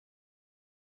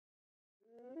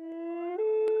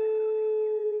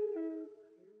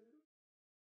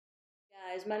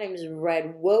My name is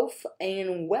Red Wolf,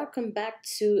 and welcome back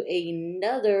to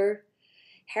another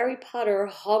Harry Potter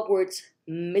Hogwarts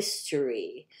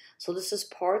mystery. So this is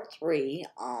part 3.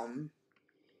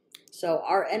 So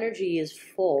our energy is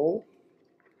full.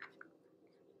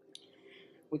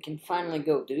 We can finally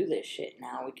go do this shit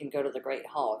now. We can go to the Great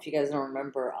Hall. If you guys don't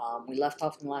remember, we left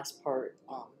off in the last part.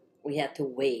 We had to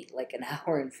wait like an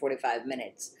hour and 45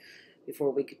 minutes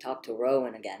before we could talk to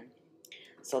Rowan again.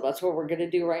 So that's what we're gonna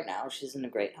do right now. She's in the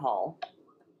Great Hall.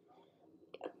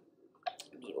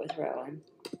 Meet with Rowan.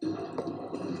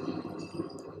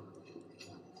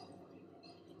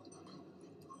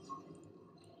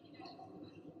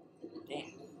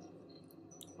 Damn.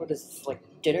 What is this, like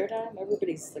dinner time?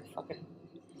 Everybody's like fucking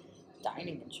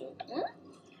dining and shit.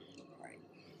 Alright.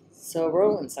 So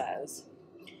Rowan says,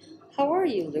 "How are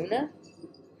you, Luna?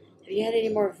 Have you had any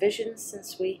more visions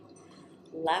since we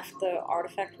left the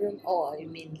artifact room?" Oh, you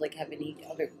mean like have any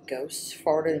other ghosts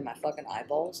farted in my fucking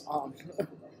eyeballs?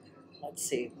 Let's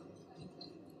see.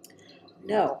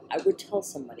 No, I would tell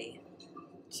someone.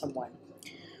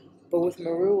 But with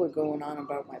Marula going on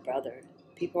about my brother,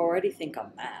 people already think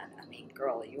I'm mad. I mean,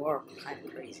 girl, you are kind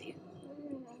of crazy.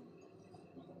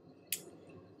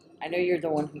 I know you're the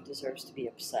one who deserves to be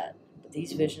upset, but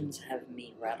these visions have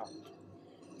me rattled.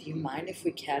 Do you mind if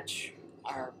we catch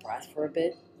our breath for a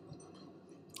bit?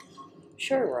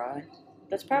 Sure, Roy.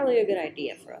 That's probably a good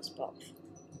idea for us both.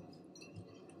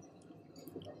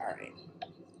 Alright.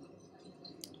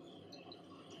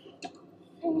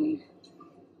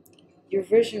 Your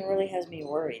vision really has me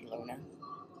worried, Luna.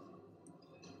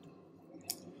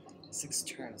 6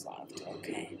 turns left.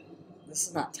 Okay. This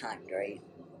is not timed, right?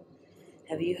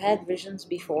 Have you had visions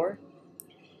before?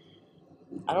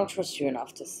 I don't trust you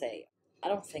enough to say. I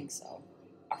don't think so.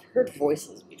 I've heard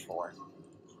voices before.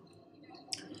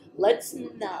 Let's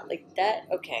not, like that.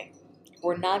 Okay.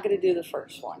 We're not going to do the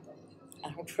first one. I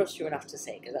don't trust you enough to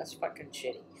say, because that's fucking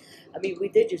shitty. I mean, we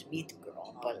did just meet the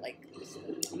girl, but, like,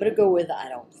 I'm going to go with I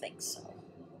don't think so.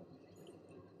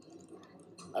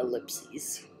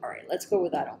 Ellipses. Alright, let's go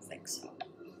with I don't think so.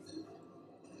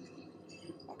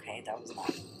 Okay, that was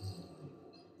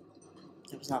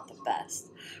not the best.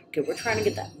 Okay, we're trying to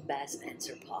get that best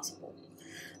answer possible.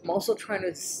 I'm also trying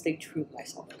to stay true to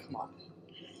myself. Come on.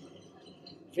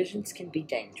 Visions can be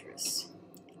dangerous.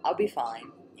 I'll be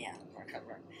fine. Yeah,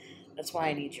 whatever. That's why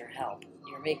I need your help.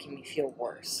 You're making me feel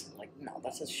worse. Like, no,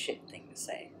 that's a shit thing to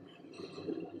say.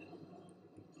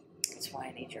 That's why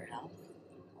I need your help.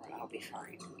 Or I'll be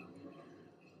fine.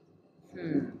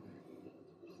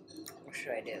 What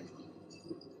should I do?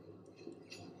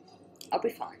 I'll be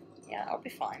fine. Yeah, I'll be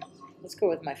fine. Let's go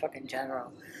with my fucking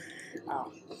general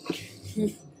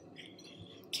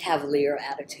cavalier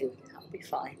attitude. I'll be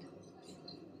fine.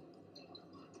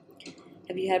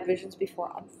 Have you had visions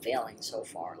before? I'm failing so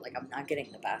far. Like, I'm not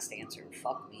getting the best answer.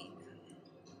 Fuck me.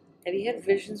 Have you had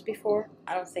visions before?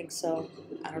 I don't think so.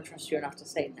 I don't trust you enough to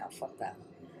say no. Fuck that.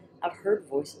 I've heard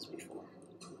voices before.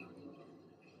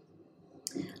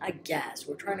 I guess.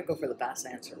 We're trying to go for the best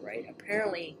answer, right?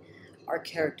 Apparently, our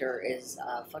character is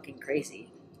fucking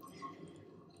crazy.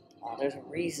 There's a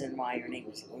reason why your name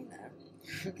is Luna.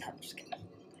 No, I'm just kidding.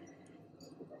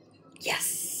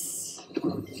 Yes!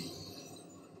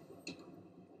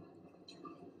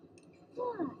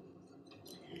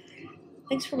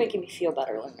 Thanks for making me feel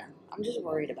better, Luna. I'm just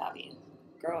worried about you.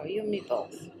 Girl, you and me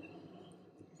both.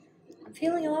 I'm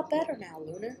feeling a lot better now,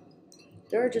 Luna.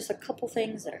 There are just a couple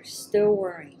things that are still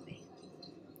worrying me.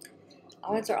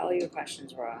 I'll answer all your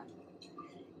questions, Ra.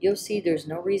 You'll see there's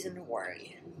no reason to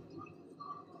worry.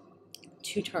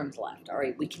 2 turns left.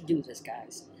 Alright, we can do this,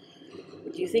 guys.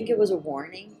 Do you think it was a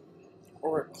warning?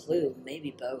 Or a clue?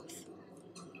 Maybe both.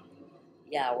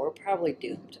 Yeah, we're probably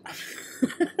doomed.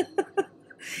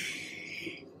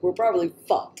 We're probably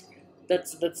fucked.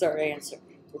 That's our answer.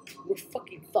 We're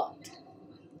fucking fucked.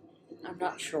 I'm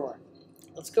not sure.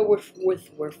 Let's go with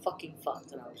we're fucking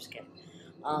fucked. No, I'm just kidding.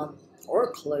 Or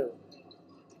a clue.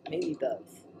 Maybe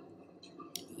both.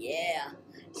 Yeah.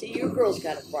 See, you girls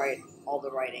got it right. All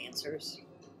the right answers.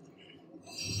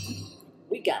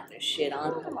 We got this shit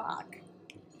on the lock.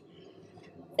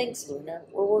 Thanks, Luna.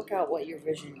 We'll work out what your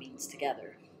vision means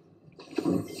together.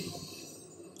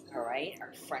 Alright,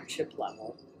 our friendship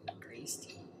level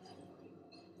increased.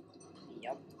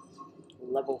 Yep.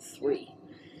 Level 3.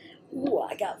 Ooh,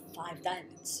 I got 5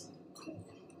 diamonds. Cool.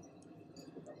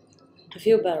 I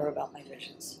feel better about my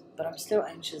visions, but I'm still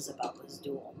anxious about this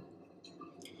duel.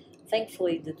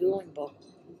 Thankfully, the dueling book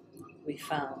we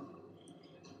found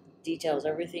details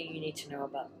everything you need to know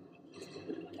about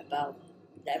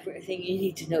everything you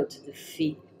need to know to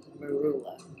defeat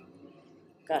Marula.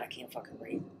 God, I can't fucking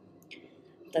read.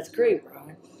 That's great,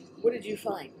 Rowan. What did you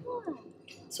find?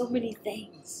 So many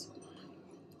things.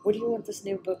 What do you want this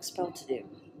new book spell to do?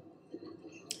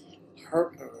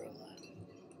 Hurt Marilla.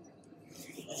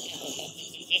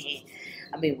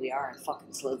 I mean, we are in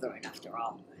fucking Slytherin after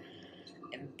all.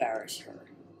 Embarrass her.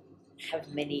 Have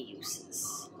many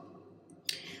uses.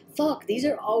 Fuck, these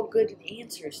are all good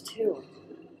answers, too.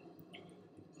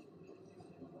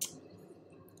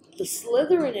 The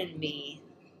Slytherin in me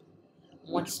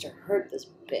wants to hurt this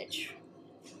bitch.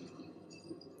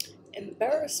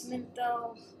 Embarrassment,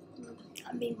 though,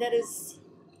 I mean, that is...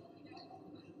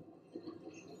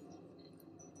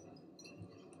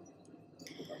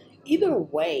 Either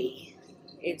way,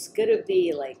 it's gonna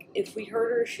be like, if we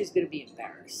hurt her, she's gonna be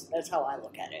embarrassed. That's how I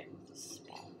look at it.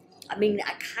 I mean,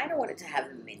 I kind of want it to have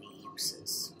many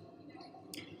uses.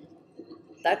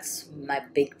 That's my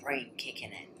big brain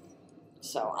kicking in.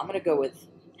 So I'm gonna go with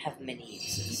have many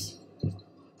uses.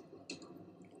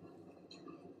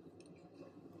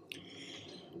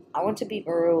 I want to beat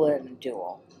Marilla in a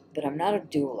duel, but I'm not a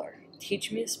dueler.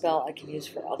 Teach me a spell I can use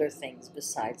for other things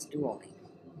besides dueling.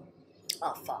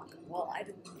 Oh, fuck. Well, I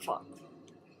didn't... Fuck.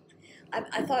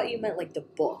 I thought you meant, like, the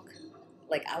book.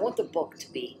 Like, I want the book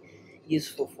to be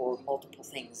useful for multiple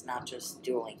things, not just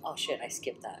dueling. Oh, shit, I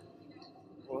skipped that.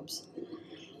 Whoops.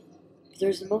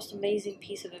 There's the most amazing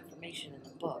piece of information in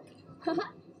the book.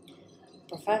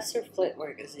 Professor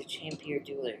Flitwick is a champion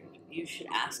dueler. You should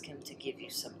ask him to give you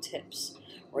some tips,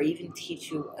 or even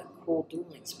teach you a cool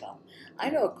dueling spell. I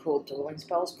know a cool dueling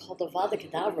spell. It's called Avada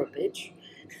Kedavra, bitch.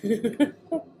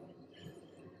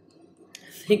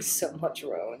 Thanks so much,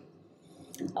 Rowan.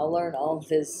 I'll learn all of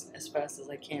this as fast as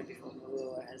I can before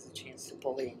Marilla has the chance to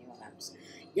bully anyone else.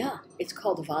 Yeah, it's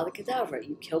called Avada Kedavra.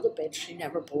 You kill the bitch, she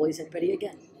never bullies anybody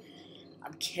again.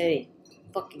 I'm kidding.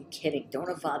 Fucking kidding. Don't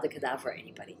Avada Kedavra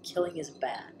anybody. Killing is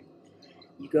bad.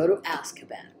 You go to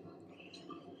Azkaban.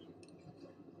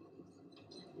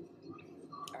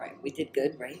 Alright, we did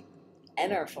good, right?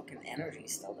 And our fucking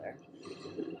energy's still there.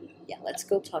 Yeah, let's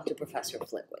go talk to Professor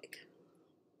Flitwick.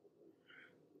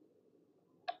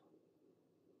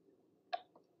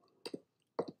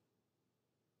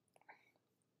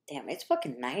 Damn, it's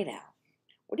fucking night out.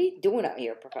 What are you doing out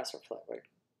here, Professor Flitwick?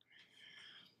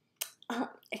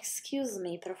 Excuse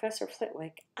me, Professor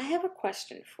Flitwick. I have a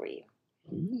question for you.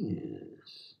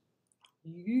 Yes.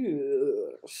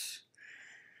 Yes.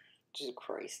 Jesus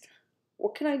Christ.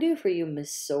 What can I do for you,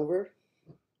 Miss Silver?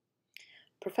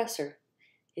 Professor,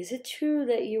 is it true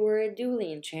that you were a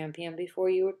dueling champion before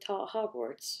you were taught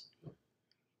Hogwarts?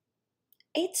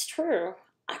 It's true.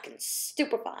 I can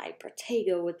stupefy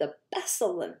Protego with the best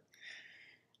of them.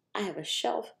 I have a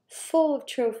shelf full of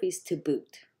trophies to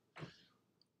boot.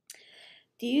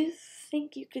 Do you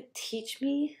think you could teach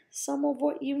me some of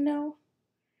what you know?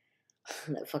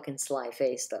 That fucking sly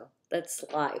face, though. That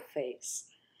sly face.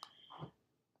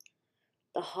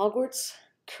 The Hogwarts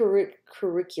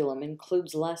curriculum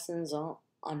includes lessons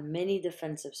on many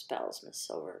defensive spells, Miss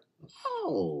Silver.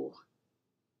 Oh.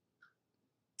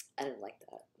 I didn't like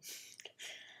that.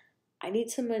 I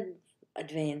need some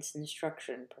advanced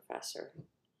instruction, Professor.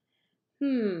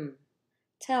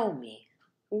 Tell me,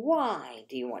 why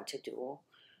do you want to duel?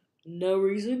 No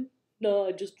reason.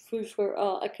 No, just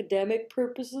for academic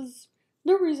purposes.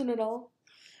 No reason at all.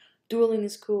 Dueling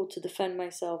is cool to defend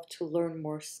myself, to learn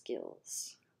more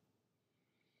skills.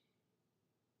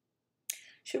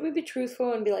 Should we be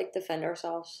truthful and be like, defend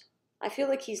ourselves? I feel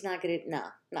like he's not gonna... No.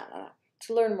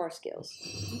 To learn more skills.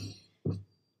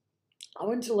 I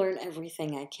want to learn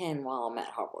everything I can while I'm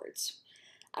at Hogwarts.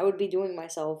 I would be doing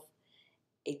myself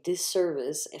a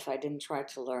disservice if I didn't try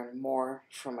to learn more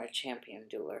from a champion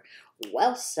dueler.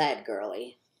 Well said,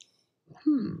 girlie.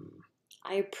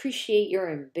 I appreciate your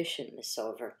ambition, Miss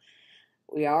Silver.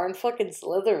 We are in fucking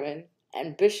Slytherin.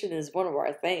 Ambition is one of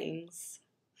our things.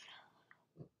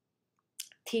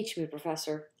 Teach me,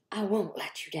 Professor. I won't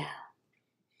let you down.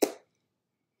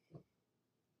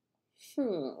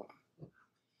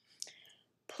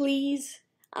 Please,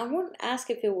 I wouldn't ask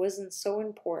if it wasn't so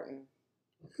important.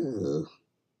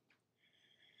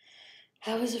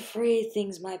 I was afraid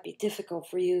things might be difficult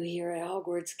for you here at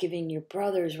Hogwarts, given your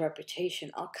brother's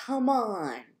reputation. Oh, come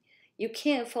on. You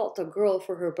can't fault a girl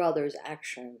for her brother's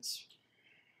actions.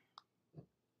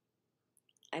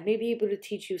 I may be able to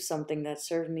teach you something that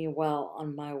served me well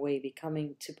on my way to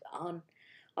becoming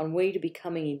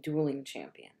a dueling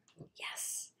champion.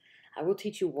 Yes, I will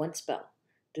teach you one spell,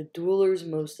 the dueler's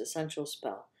most essential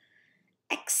spell.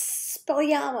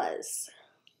 Expelliarmus.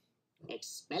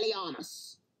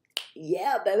 Expelliarmus.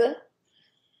 Yeah, baby.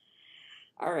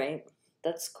 Alright.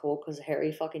 That's cool because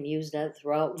Harry fucking used that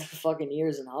throughout the fucking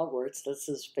years in Hogwarts. That's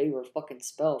his favorite fucking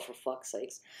spell, for fuck's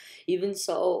sakes. Even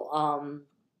so,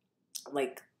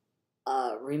 like,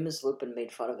 Remus Lupin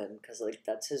made fun of him because, like,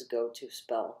 that's his go-to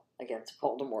spell against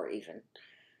Voldemort, even.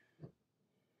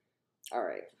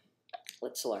 Alright,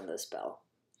 let's learn this spell.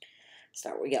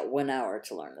 We got 1 hour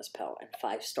to learn this spell and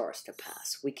 5 stars to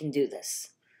pass. We can do this.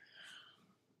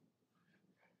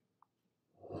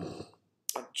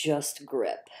 Adjust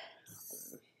grip.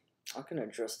 I can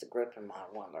adjust the grip in my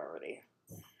one already.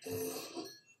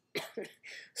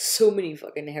 So many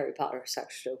fucking Harry Potter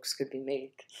sex jokes could be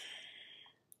made.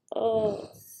 Oh,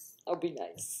 that'll be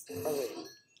nice. Alright.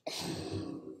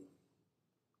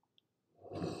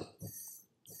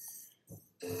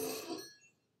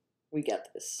 We got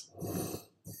this.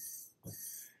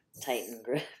 Tighten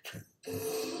grip.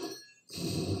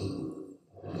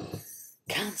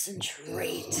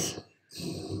 Concentrate.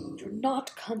 You're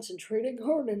not concentrating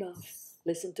hard enough.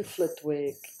 Listen to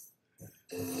Flitwick.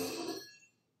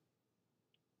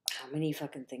 How many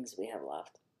fucking things do we have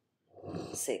left?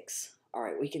 6.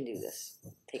 Alright, we can do this.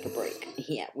 Take a break.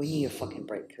 Yeah, we need a fucking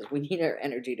break because we need our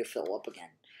energy to fill up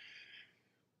again.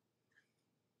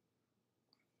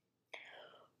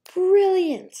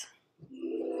 Brilliant!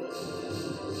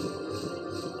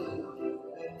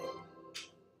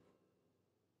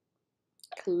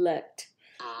 Collect.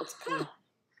 Let's collect.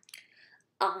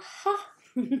 Aha!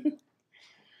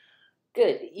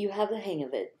 Good, you have the hang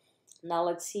of it. Now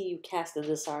let's see you cast a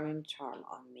disarming charm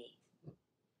on me.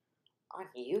 On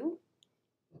you?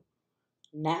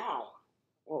 Now?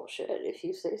 Well, shit, if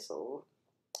you say so.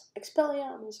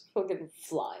 Expelliarmus fucking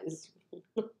flies.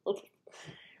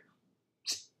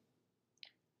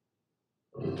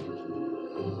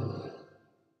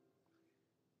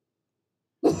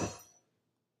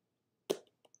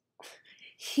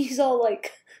 He's all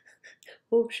like,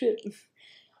 oh shit,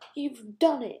 you've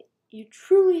done it. You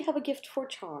truly have a gift for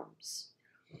charms.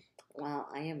 Well,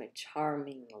 I am a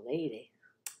charming lady.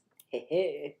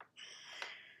 Hehe.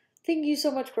 Thank you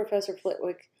so much, Professor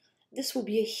Flitwick. This will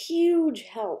be a huge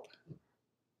help.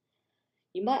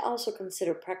 You might also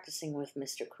consider practicing with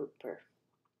Mr. Cooper.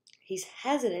 He's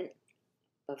hesitant,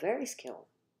 but very skilled.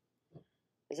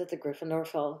 Is it the Gryffindor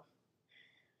fellow?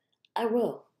 I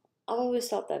will. I've always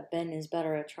thought that Ben is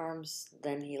better at charms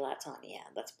than he lets on. Yeah,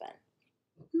 that's Ben.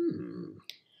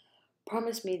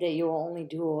 Promise me that you will only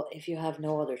duel if you have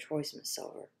no other choice, Miss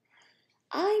Silver.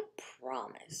 I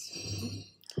promise.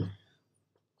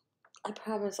 I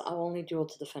promise I'll only duel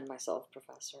to defend myself,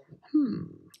 Professor.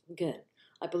 Good.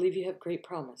 I believe you have great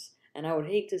promise, and I would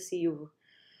hate to see you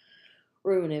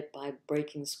ruin it by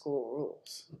breaking school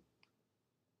rules.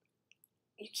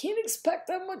 You can't expect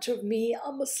that much of me.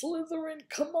 I'm a Slytherin.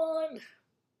 Come on.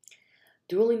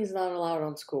 Dueling is not allowed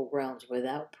on school grounds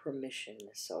without permission,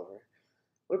 Miss Silver.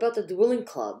 What about the dueling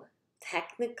club?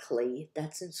 Technically,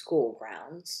 that's in school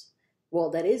grounds.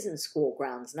 Well, that is in school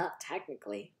grounds, not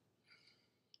technically.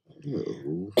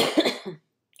 If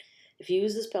you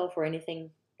use the spell for anything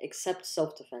except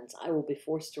self-defense, I will be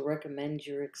forced to recommend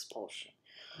your expulsion.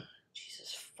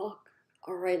 Jesus fuck.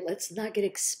 Alright, let's not get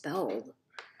expelled.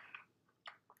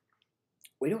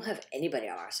 We don't have anybody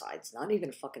on our sides, not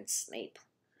even fucking Snape.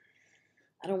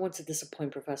 I don't want to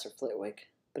disappoint Professor Flitwick,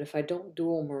 but if I don't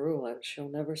duel Marula, she'll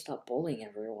never stop bullying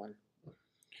everyone.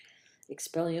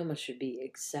 Expelliarmus should be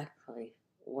exactly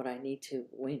what I need to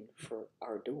win for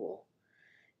our duel.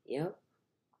 Yep.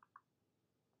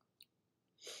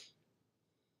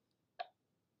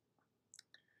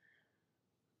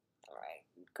 Alright,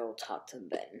 go talk to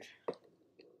Ben.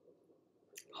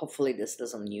 Hopefully this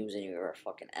doesn't use any of our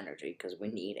fucking energy, because we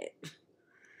need it.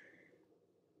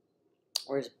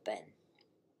 Where's Ben?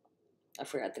 I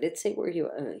forgot. Did it say where he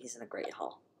was? He's in a great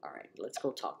hall. Alright, let's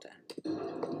go talk to him.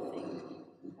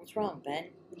 What's wrong, Ben?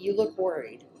 You look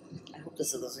worried. I hope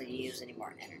this doesn't use any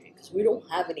more energy, because we don't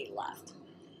have any left.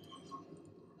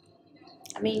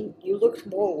 I mean, you looked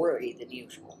more worried than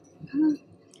usual.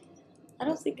 I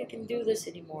don't think I can do this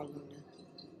anymore, Luna.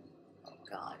 Oh,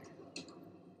 God.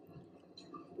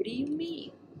 What do you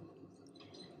mean?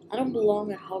 I don't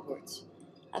belong at Hogwarts.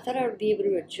 I thought I would be able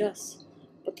to adjust,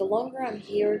 but the longer I'm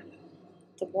here,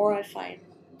 the more I find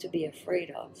to be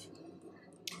afraid of.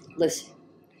 Listen,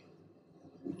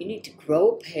 you need to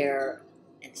grow a pair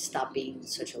and stop being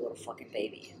such a little fucking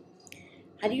baby.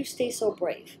 How do you stay so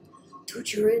brave?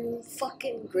 Dude, you're in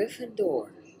fucking Gryffindor.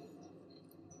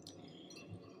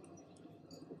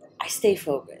 I stay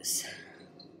focused.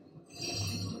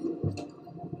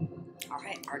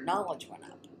 Alright, our knowledge went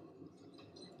up.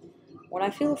 When I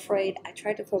feel afraid, I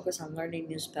try to focus on learning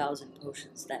new spells and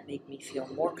potions that make me feel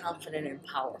more confident and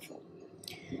powerful.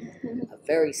 A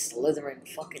very Slytherin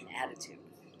fucking attitude.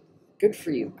 Good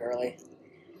for you, girly.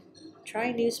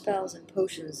 Trying new spells and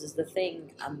potions is the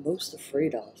thing I'm most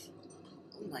afraid of.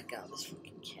 Oh my god, this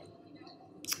fucking kid.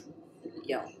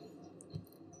 Yo.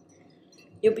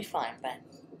 You'll be fine, Ben.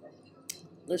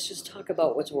 Let's just talk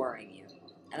about what's worrying you,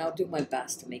 and I'll do my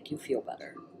best to make you feel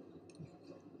better.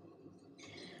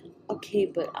 Okay,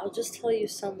 but I'll just tell you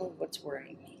some of what's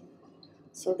worrying me,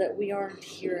 so that we aren't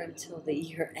here until the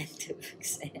year end of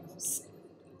exams.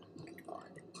 Oh my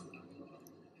god.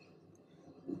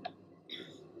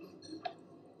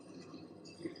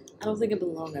 I don't think I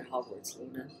belong at Hogwarts,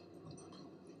 Luna.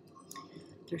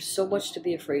 There's so much to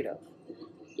be afraid of.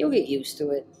 You'll get used to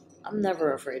it. I'm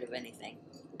never afraid of anything.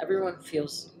 Everyone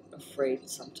feels afraid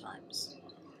sometimes.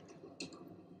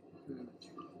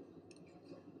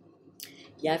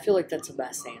 Yeah, I feel like that's the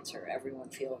best answer. Everyone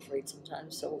feels afraid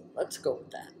sometimes, so let's go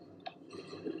with that.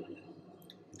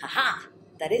 Haha!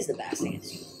 That is the best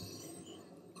answer.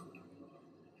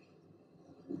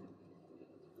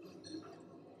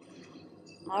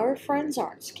 Our friends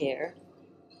aren't scared.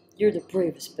 You're the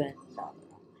bravest, Ben. No.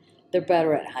 They're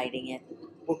better at hiding it.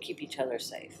 We'll keep each other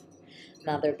safe.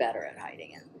 Now they're better at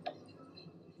hiding it.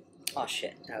 Oh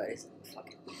shit, no it isn't.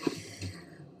 Fucking.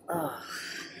 Ugh.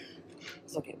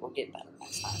 It's okay, we'll get better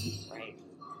next time, right?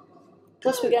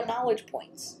 Plus we got knowledge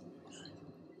points.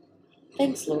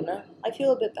 Thanks, Luna. I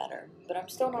feel a bit better, but I'm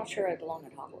still not sure I belong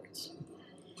at Hogwarts.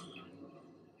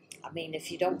 I mean,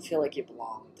 if you don't feel like you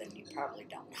belong, then you probably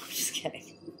don't. I'm just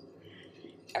kidding.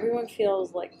 Everyone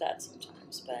feels like that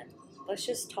sometimes, but let's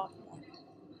just talk more.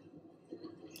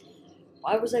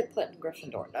 Why was I put in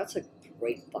Gryffindor? That's a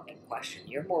great fucking question.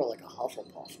 You're more like a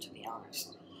Hufflepuff, to be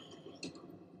honest.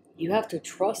 You have to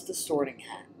trust the Sorting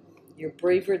Hat. You're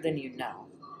braver than you know.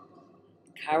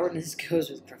 Cowardness goes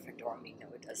with Gryffindor. I mean, no,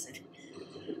 it doesn't.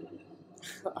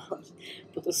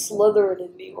 But the Slytherin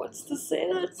in me wants to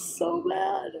say that so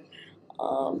bad.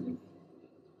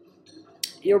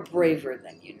 You're braver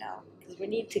than you know. Because we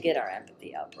need to get our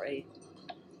empathy up, right?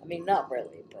 I mean, not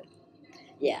really, but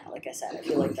yeah, like I said, I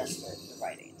feel like that's the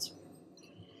right answer.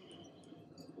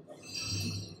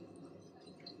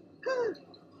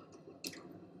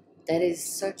 That is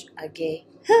such a gay.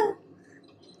 You're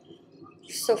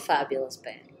so fabulous,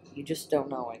 Ben. You just don't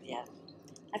know it yet.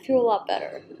 I feel a lot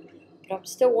better, but I'm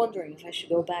still wondering if I should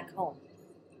go back home.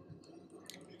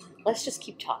 Let's just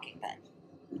keep talking, Ben.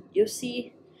 You'll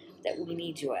see that we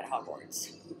need you at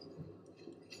Hogwarts.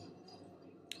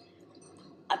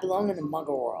 I belong in the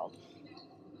Muggle world.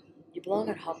 You belong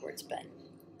at Hogwarts, Ben.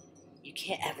 You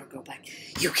can't ever go back.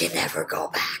 You can never go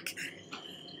back.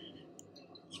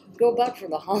 You can go back for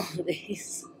the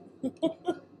holidays.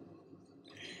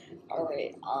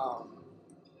 Alright,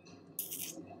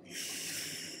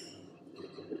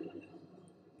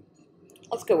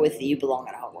 let's go with you belong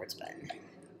at Hogwarts, Ben.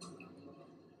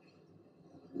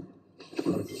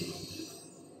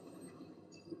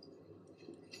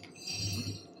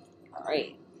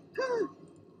 Alright.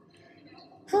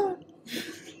 Huh.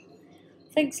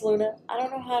 Thanks, Luna. I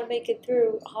don't know how to make it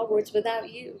through Hogwarts without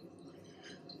you.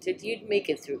 Dude, you'd make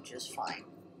it through just fine.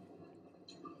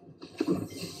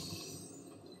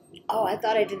 Oh, I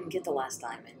thought I didn't get the last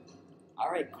diamond.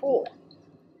 Alright, cool.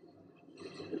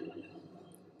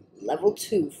 Level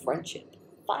 2, Friendship.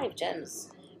 5 gems.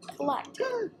 Collect.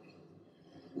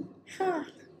 Huh.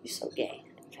 You're so gay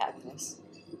and fabulous.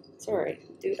 It's alright,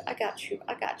 dude. I got you,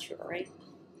 alright?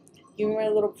 You're my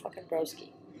little fucking broski.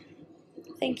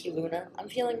 Thank you, Luna. I'm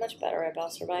feeling much better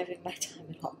about surviving my time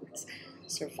at Hogwarts.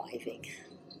 Surviving.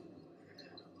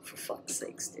 For fuck's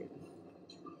sakes, dude.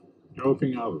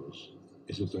 Helping others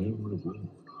is its own reward.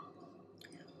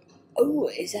 Oh,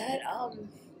 is that,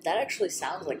 that actually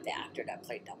sounds like the actor that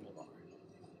played Dumbledore.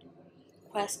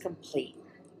 Quest complete.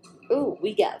 Ooh,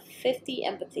 we got 50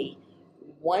 empathy,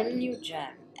 1 new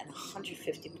gem, and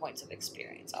 150 points of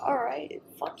experience. Alright,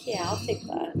 fuck yeah, I'll take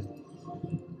that.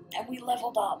 And we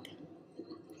leveled up.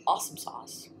 Awesome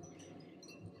sauce.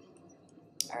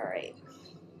 Alright.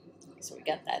 So we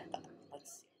got that done.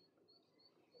 Let's see.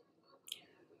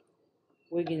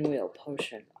 Wiggin' Wheel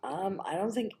potion. I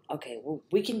don't think... Okay, well,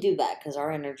 we can do that because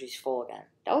our energy's full again.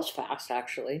 That was fast,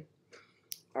 actually.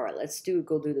 Alright, let's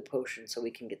go do the potion so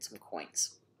we can get some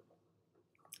coins.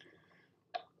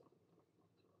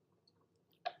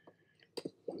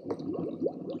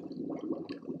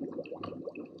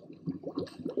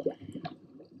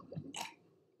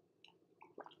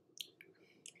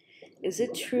 Is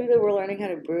it true that we're learning how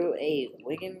to brew a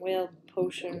Wiggin' Wheel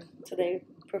potion today,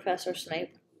 Professor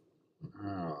Snape?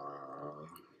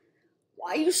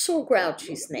 Why are you so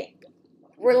grouchy, Snape?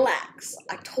 Relax.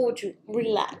 I told you,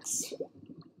 relax.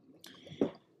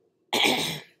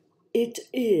 it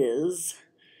is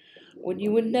when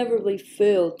you inevitably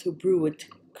fail to brew it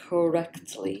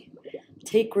correctly.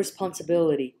 Take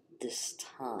responsibility this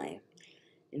time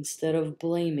instead of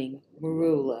blaming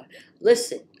Marula.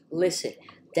 Listen.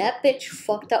 That bitch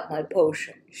fucked up my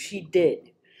potion. She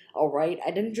did. Alright?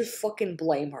 I didn't just fucking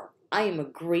blame her. I am a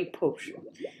great potion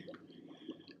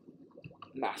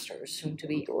master, soon to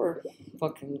be your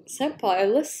fucking senpai.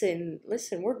 Listen,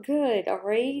 we're good,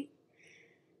 alright?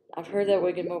 I've heard that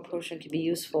Wiggin potion can be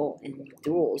useful in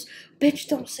duels. Bitch,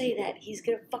 don't say that. He's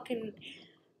gonna fucking...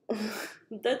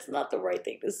 That's not the right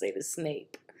thing to say to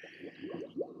Snape.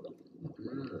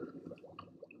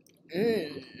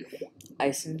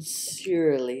 I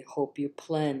sincerely hope you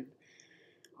plan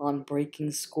on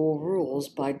breaking school rules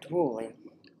by dueling.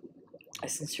 I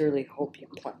sincerely hope you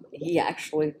plan.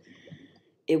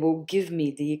 It will give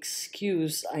me the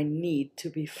excuse I need to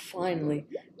finally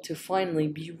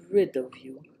be rid of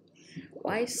you.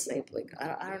 Why is Snape like...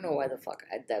 I don't know why the fuck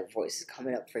that voice is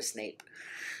coming up for Snape.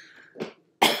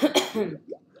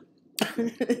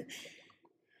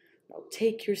 Now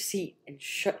take your seat and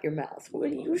shut your mouth. What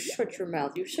do you shut your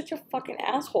mouth? You're such a fucking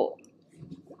asshole.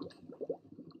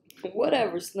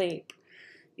 Whatever, Snape.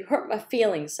 You hurt my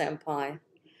feelings, senpai.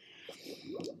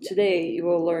 Today you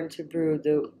will learn to brew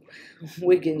the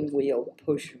Wiggin Wheel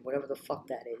potion, whatever the fuck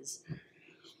that is.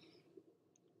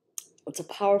 It's a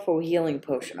powerful healing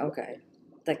potion, okay,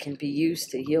 that can be used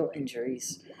to heal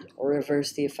injuries or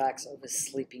reverse the effects of a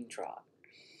sleeping draught.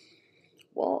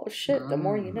 Well, shit, the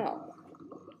more you know.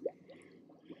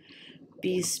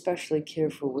 Be especially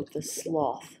careful with the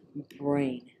sloth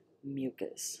brain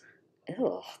mucus.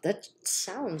 Ew, that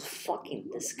sounds fucking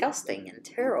disgusting and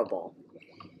terrible.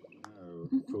 No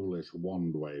foolish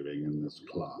wand waving in this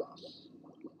class.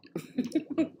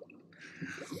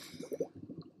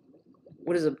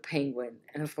 What does a penguin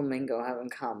and a flamingo have in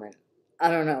common? I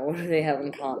don't know. What do they have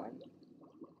in common?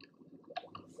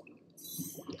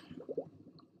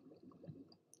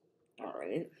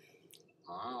 Alright.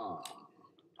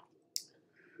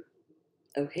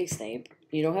 Okay, Snape.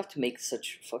 You don't have to make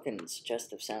such fucking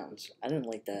suggestive sounds. I didn't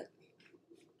like that.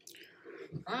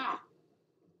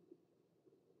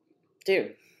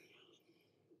 Dude.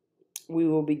 We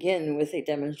will begin with a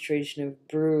demonstration of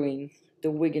brewing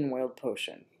the Wiggin Wheel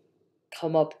potion.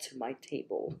 Come up to my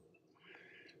table.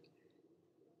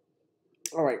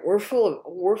 Alright, we're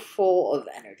full of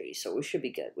energy, so we should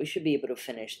be good. We should be able to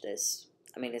finish this.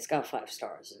 I mean, it's got 5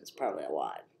 stars, and it's probably a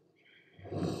lot.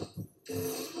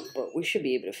 But we should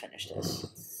be able to finish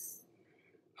this.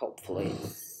 Hopefully.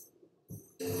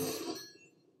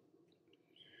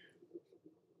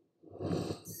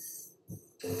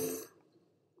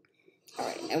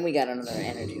 Alright, and we got another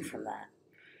energy from that.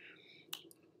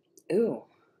 Ooh,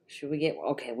 should we get...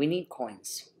 Okay, we need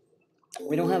coins.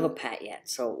 We don't have a pet yet,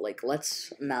 so, like,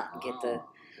 let's not get the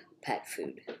pet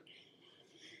food.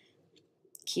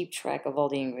 Keep track of all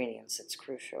the ingredients. It's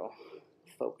crucial.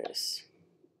 Focus.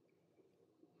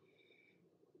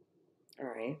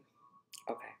 Alright.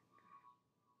 Okay.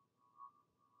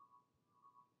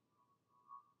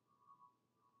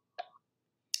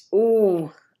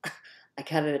 Ooh! I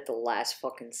got it at the last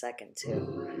fucking second,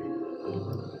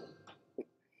 too.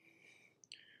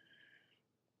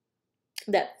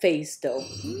 That face, though.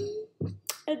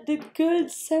 I did good,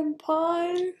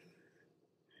 senpai.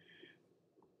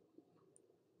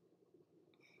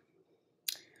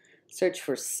 Search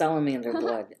for salamander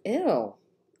blood. Ew.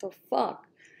 The fuck?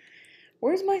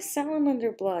 Where's my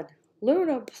salamander blood?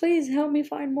 Luna, please help me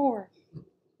find more.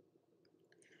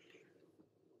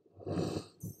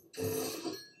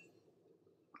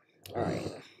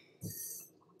 Alright.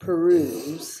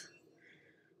 Peruse.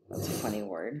 That's a funny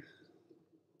word.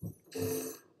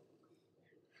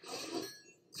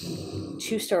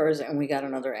 2 stars and we got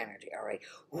another energy. Alright.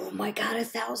 Oh my god,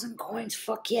 1,000 coins.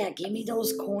 Fuck yeah. Give me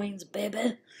those coins,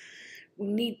 baby.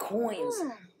 We need coins.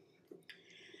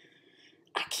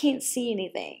 I can't see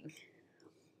anything.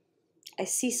 I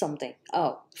see something.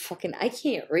 Oh, fucking, I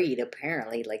can't read,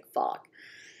 apparently. Like, fuck.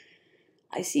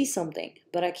 I see something,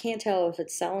 but I can't tell if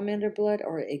it's salamander blood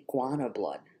or iguana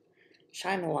blood.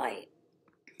 Shine a light.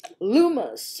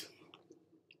 Lumos.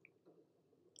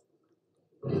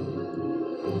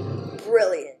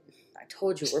 Brilliant. I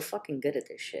told you, we're fucking good at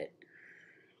this shit.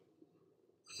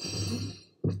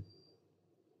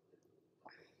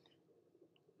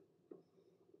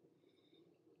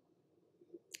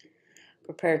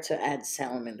 Prepare to add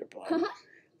salamander blood.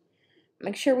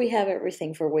 Make sure we have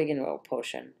everything for Wiggin Wheel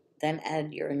potion. Then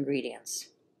add your ingredients.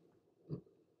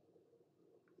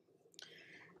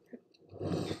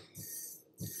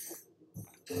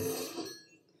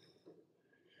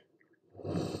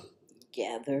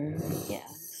 Gather,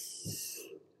 yes.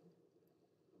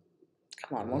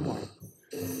 Come on, one more.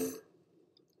 Ooh,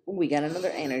 we got another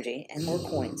energy and more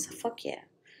coins. Fuck yeah.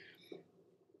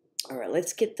 Alright,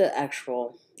 let's get the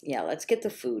actual... Yeah, let's get the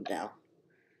food now.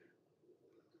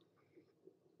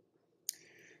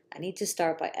 I need to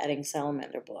start by adding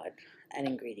salamander blood and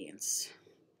ingredients.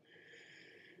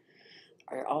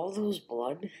 Are all those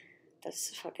blood?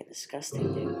 That's fucking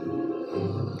disgusting,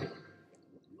 dude.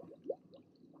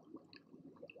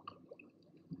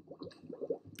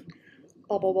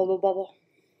 Bubble, bubble, bubble.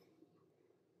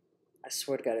 I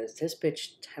swear to God, if this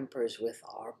bitch tempers with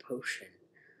our potion,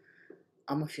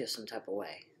 I'm gonna feel some type of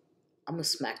way. I'm gonna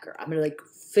smack her. I'm gonna like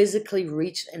physically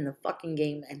reach in the fucking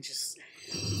game and just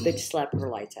bitch slap her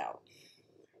lights out.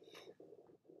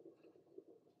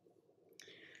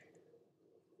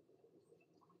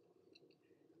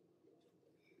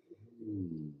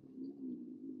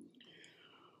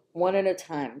 One at a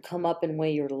time, come up and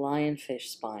weigh your lionfish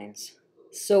spines.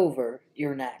 Silver,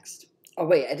 you're next. Oh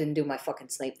wait, I didn't do my fucking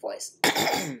Snape voice.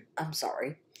 I'm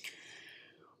sorry.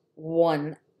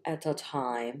 One at a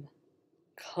time,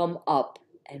 come up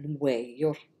and weigh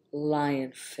your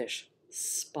lionfish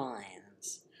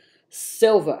spines.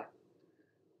 Silver,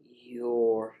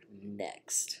 you're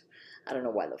next. I don't know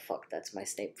why the fuck that's my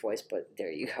Snape voice, but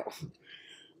there you go.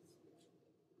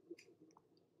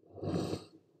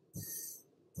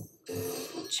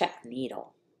 Check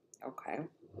needle. Okay.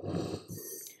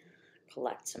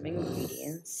 Collect some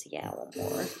ingredients. Yeah, one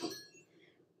more.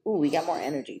 Ooh, we got more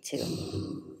energy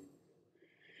too.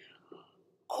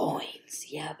 Coins.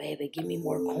 Yeah, baby, give me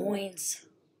more coins.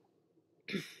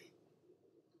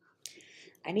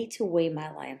 I need to weigh my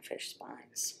lionfish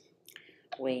spines.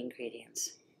 Weigh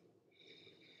ingredients.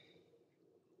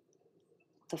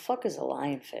 The fuck is a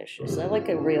lionfish? Is that like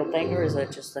a real thing or is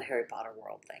that just the Harry Potter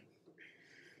world thing?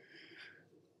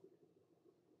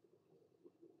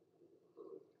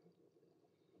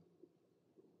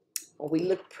 Well, we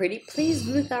look pretty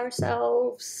pleased with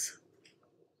ourselves.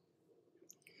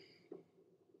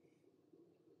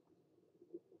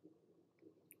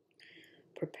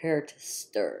 Prepare to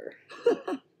stir.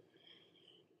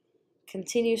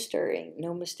 Continue stirring.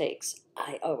 No mistakes.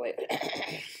 Oh wait.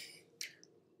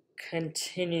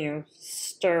 Continue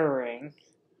stirring.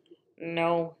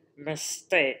 No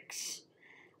mistakes.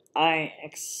 I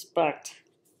expect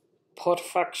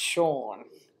perfection.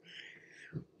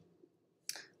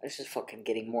 This is fucking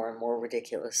getting more and more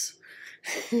ridiculous.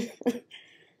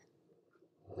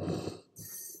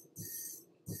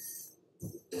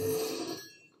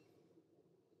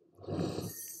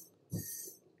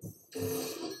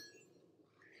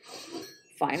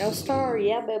 Final star,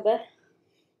 yeah, baby.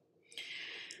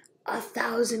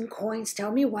 1,000 coins.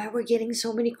 Tell me why we're getting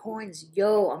so many coins.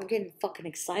 Yo, I'm getting fucking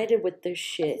excited with this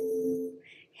shit.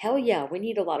 Hell yeah, we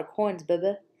need a lot of coins,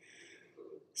 baby.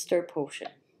 Stir potion.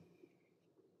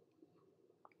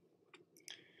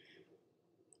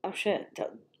 Oh shit.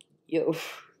 Yo.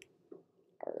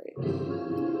 Alright.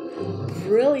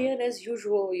 Brilliant as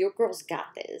usual. Your girl's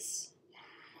got this.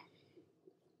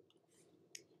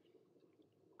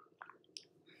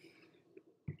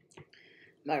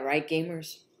 Am I right,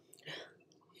 gamers?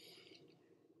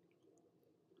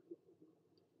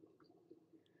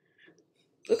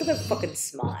 Look at that fucking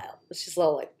smile. She's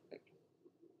all like,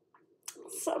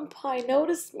 Senpai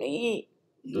noticed me.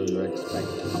 Do you expect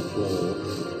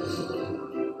applause?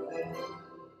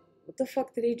 What the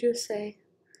fuck did he just say?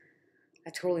 I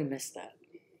totally missed that.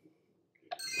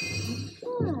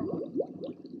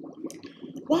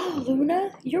 Wow,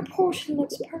 Luna, your portion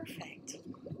looks perfect.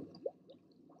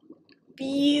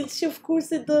 Bitch, of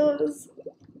course it does.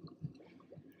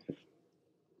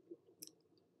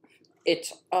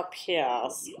 It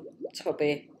appears to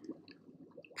be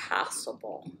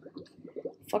passable.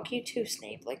 Fuck you too,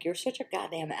 Snape. Like, you're such a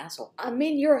goddamn asshole. I'm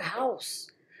in your house.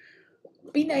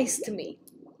 Be nice to me.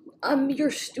 I'm your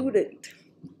student.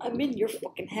 I'm in your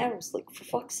fucking house. Like, for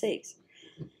fuck's sakes.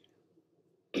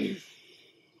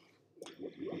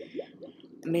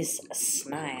 Miss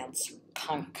Snide's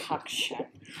concoction,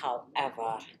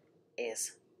 however,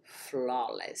 is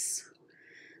flawless.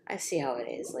 I see how it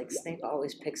is. Like, Snape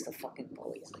always picks the fucking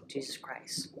bullies. Like, Jesus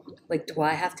Christ. Like, do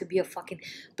I have to be a fucking...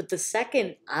 But the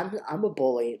second I'm a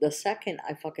bully, the second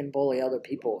I fucking bully other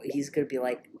people, he's gonna be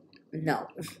like, no.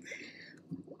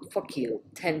 Fuck you.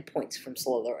 10 points from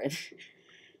Slytherin.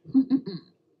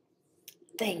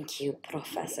 Thank you,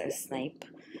 Professor Snape.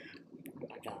 Oh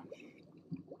my god.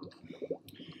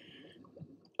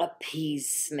 Appease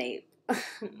Snape.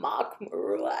 Mock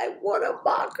Maru. I want to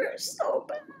mock her so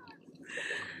bad.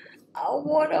 I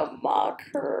want to mock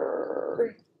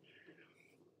her.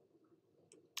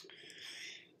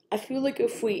 I feel like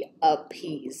if we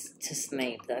appease to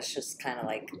Snape, that's just kind of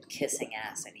like kissing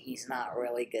ass, and he's not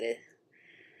really good at.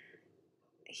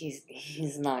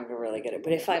 He's not really good at.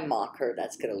 But if I mock her,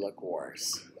 that's gonna look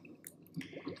worse.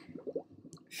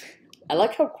 I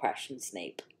like how Question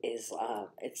Snape is.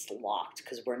 It's locked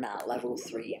because we're not level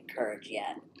 3 encouraged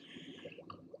yet.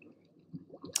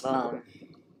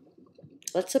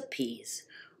 Let's appease.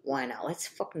 Why not? Let's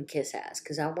fucking kiss ass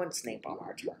because I want Snape on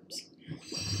our terms.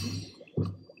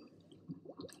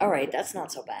 Alright, that's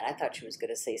not so bad. I thought she was going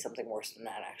to say something worse than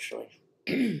that, actually.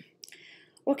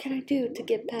 What can I do to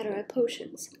get better at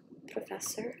potions,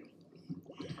 Professor?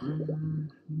 Can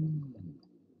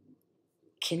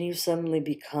you suddenly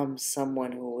become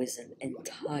someone who isn't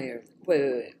entirely...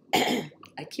 Wait.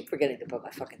 I keep forgetting to put my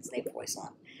fucking Snape voice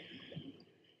on.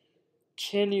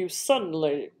 Can you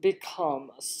suddenly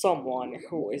become someone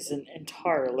who isn't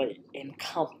entirely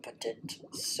incompetent,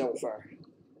 Silver?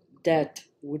 That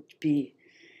would be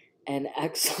an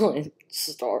excellent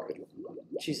start.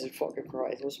 Jesus fucking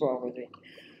Christ, what's wrong with me?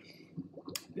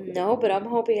 No, but I'm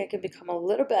hoping I can become a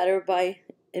little better by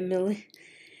emulating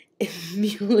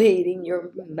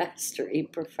your mastery,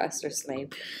 Professor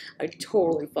Snape. I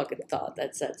totally fucking thought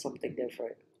that said something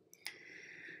different.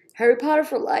 Harry Potter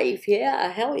for life,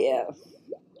 yeah, hell yeah.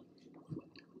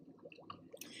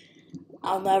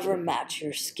 I'll never match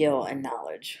your skill and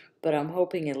knowledge, but I'm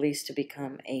hoping at least to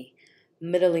become a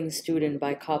middling student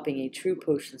by copying a true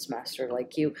potions master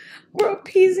like you. We're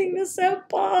appeasing the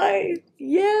senpai!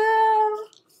 Yeah!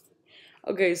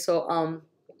 Okay, so,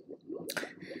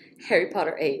 Harry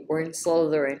Potter 8, we're in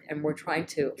Slytherin, and we're trying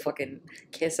to fucking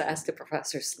kiss ass to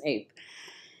Professor Snape.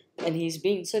 And he's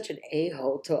being such an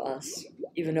a-hole to us,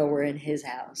 even though we're in his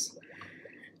house.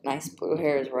 Nice blue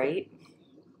hairs, right?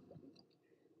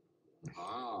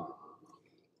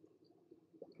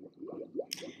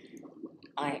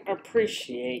 I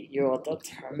appreciate your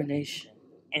determination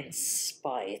in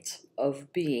spite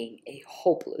of being a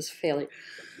hopeless failure.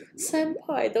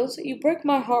 Senpai, you break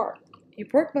my heart. You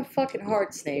broke my fucking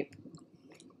heart, Snape.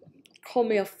 Call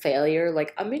me a failure?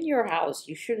 Like, I'm in your house.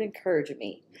 You should encourage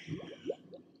me.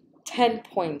 10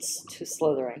 points to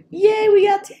Slytherin. Yay, we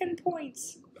got 10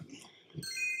 points.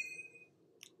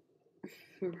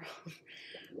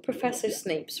 Professor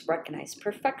Snape's recognized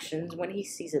perfections when he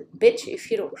sees a bitch if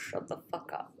you don't shut the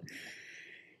fuck up.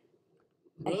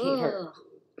 I hate her.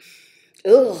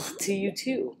 Ugh, to you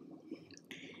too.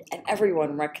 And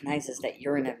everyone recognizes that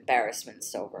you're an embarrassment,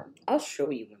 Silver. I'll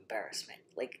show you embarrassment.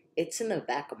 Like, it's in the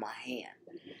back of my hand.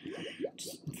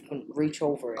 Just reach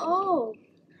over it.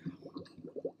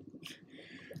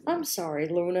 I'm sorry,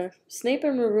 Luna. Snape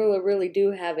and Marilla really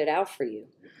do have it out for you.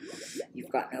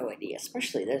 You've got no idea,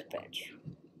 especially this bitch.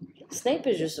 Snape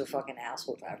is just a fucking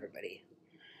asshole to everybody.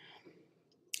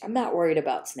 I'm not worried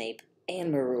about Snape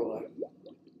and Marilla.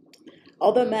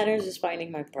 All that matters is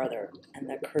finding my brother and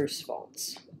the curse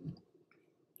vaults.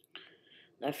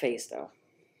 That face, though.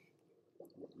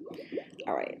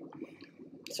 Alright.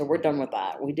 So we're done with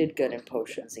that. We did good in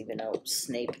potions, even though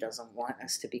Snape doesn't want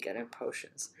us to be good in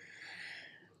potions.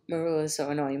 Marilla is so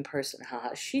annoying person,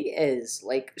 haha. She is.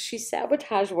 Like, she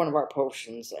sabotaged one of our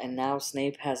potions, and now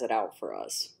Snape has it out for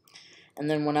us. And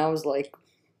then when I was like,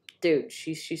 dude,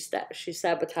 she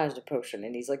sabotaged a potion,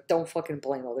 and he's like, don't fucking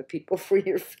blame other people for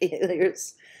your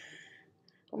failures.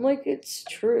 I'm like, it's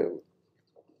true.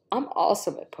 I'm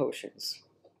awesome at potions.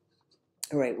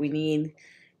 Alright, we need,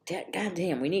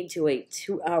 goddamn, we need to wait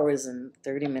 2 hours and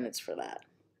 30 minutes for that.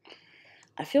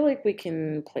 I feel like we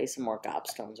can play some more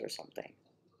gobstones or something.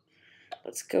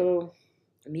 Let's go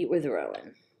meet with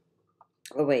Rowan.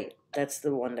 Oh, wait, that's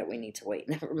the one that we need to wait.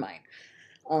 Never mind.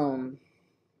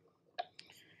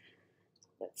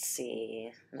 Let's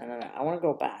see. No. I want to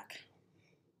go back.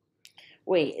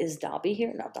 Wait, is Dobby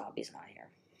here? No, Dobby's not here.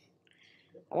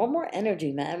 I want more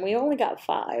energy, man. We only got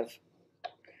 5.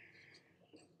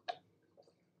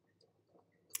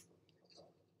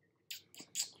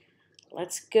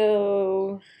 Let's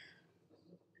go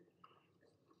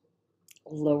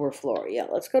lower floor. Yeah,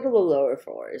 let's go to the lower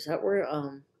floor. Is that where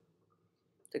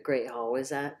the Great Hall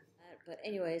is at? But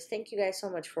anyways, thank you guys so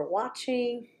much for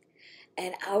watching,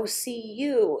 and I'll see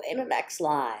you in the next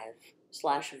live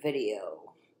 / video.